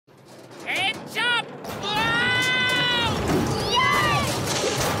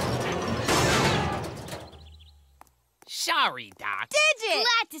Sorry, Doc. Digit!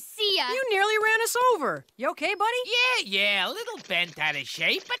 Glad to see ya. You nearly ran us over. You okay, buddy? Yeah, a little bent out of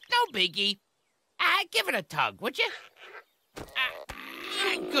shape, but no biggie. Give it a tug, would you?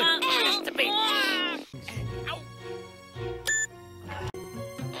 Good, just a bit. Ow.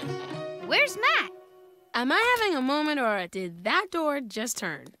 Where's Matt? Am I having a moment, or did that door just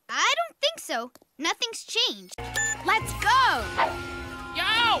turn? I don't think so. Nothing's changed. Let's go!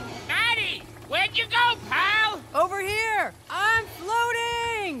 Yo, Matty! Where'd you go, pal? Over here. I'm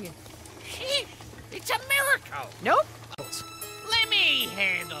floating. Gee, it's a miracle. Nope. Let me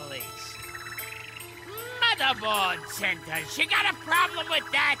handle this. Motherboard Center, you got a problem with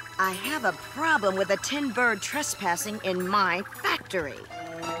that? I have a problem with a tin bird trespassing in my factory.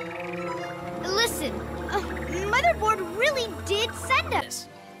 Listen, Motherboard really did send us.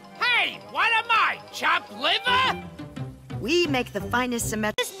 Hey, what am I, chopped liver? We make the finest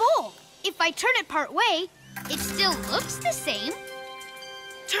cement. This bowl. If I turn it part way, it still looks the same.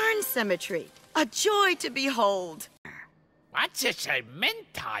 Turn symmetry. A joy to behold. What's a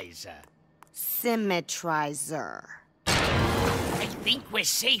cementizer? Symmetrizer. I think we're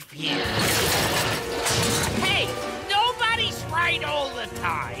safe here. Hey, nobody's right all the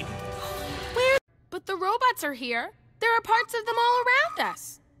time. But the robots are here. There are parts of them all around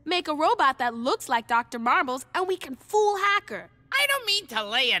us. Make a robot that looks like Dr. Marbles, and we can fool Hacker. I don't mean to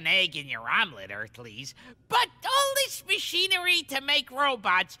lay an egg in your omelet, Earthlies, but all this machinery to make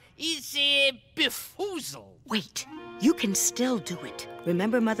robots is, befoozled. Wait, you can still do it.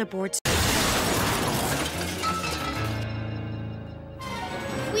 Remember Motherboard's...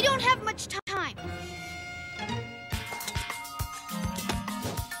 We don't have much time.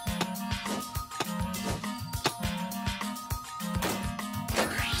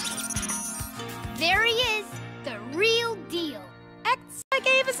 There he is, the real deal. I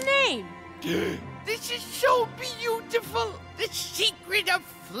gave his name. This is so beautiful. The secret of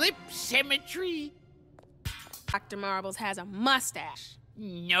flip symmetry. Dr. Marbles has a mustache.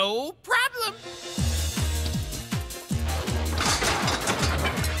 No problem.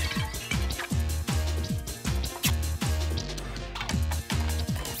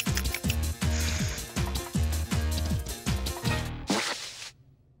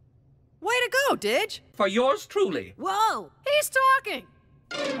 Way to go, Dig. For yours truly. Whoa, he's talking.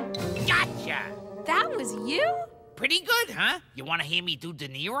 Gotcha. That was you? Pretty good, huh? You want to hear me do De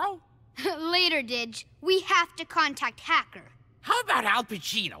Niro? Later, Didge. We have to contact Hacker. How about Al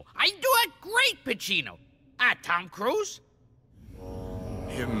Pacino? I do a great Pacino. Tom Cruise?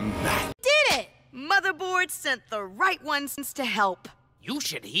 Him back. Did it! Motherboard sent the right ones to help. You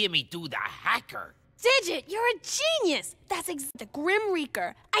should hear me do the Hacker. Digit, you're a genius! That's the Grim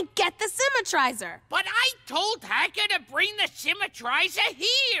Reaper. I get the Symmetrizer. But I told Hacker to bring the Symmetrizer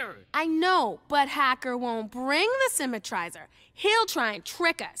here. I know, but Hacker won't bring the Symmetrizer. He'll try and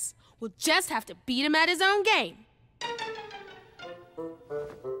trick us. We'll just have to beat him at his own game.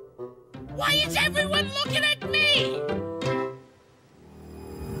 Why is everyone looking at me?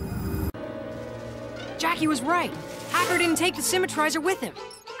 Jackie was right. Hacker didn't take the Symmetrizer with him.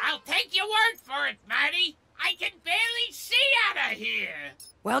 I'll take your word for it, Matty. I can barely see out of here.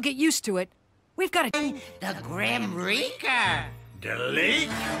 Well, get used to it. We've got to... The Grim Reaper. Delete.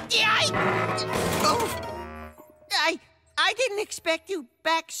 I didn't expect you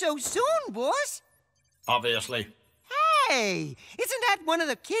back so soon, boss. Obviously. Hey, isn't that one of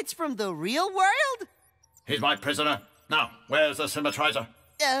the kids from the real world? He's my prisoner. Now, where's the Symmetrizer?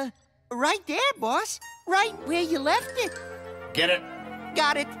 Right there, boss. Right where you left it. Get it?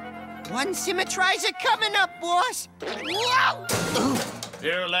 Got it. One Symmetrizer coming up, boss. Whoa!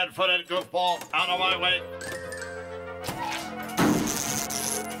 You lead-footed goofball. Out of my way.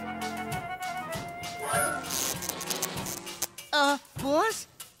 Boss,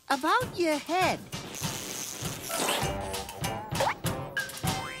 about your head.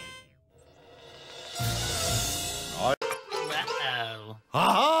 Uh-oh.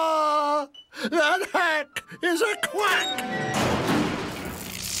 Ah! That hack is a quack!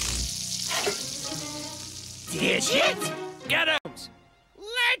 Digit? Get him!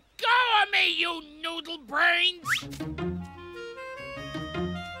 Let go of me, you noodle brains!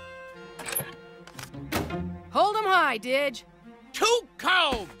 Hold him high, Dig. 2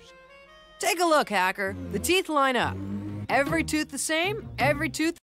 combs! Take a look, Hacker. The teeth line up. Every tooth the same, every tooth...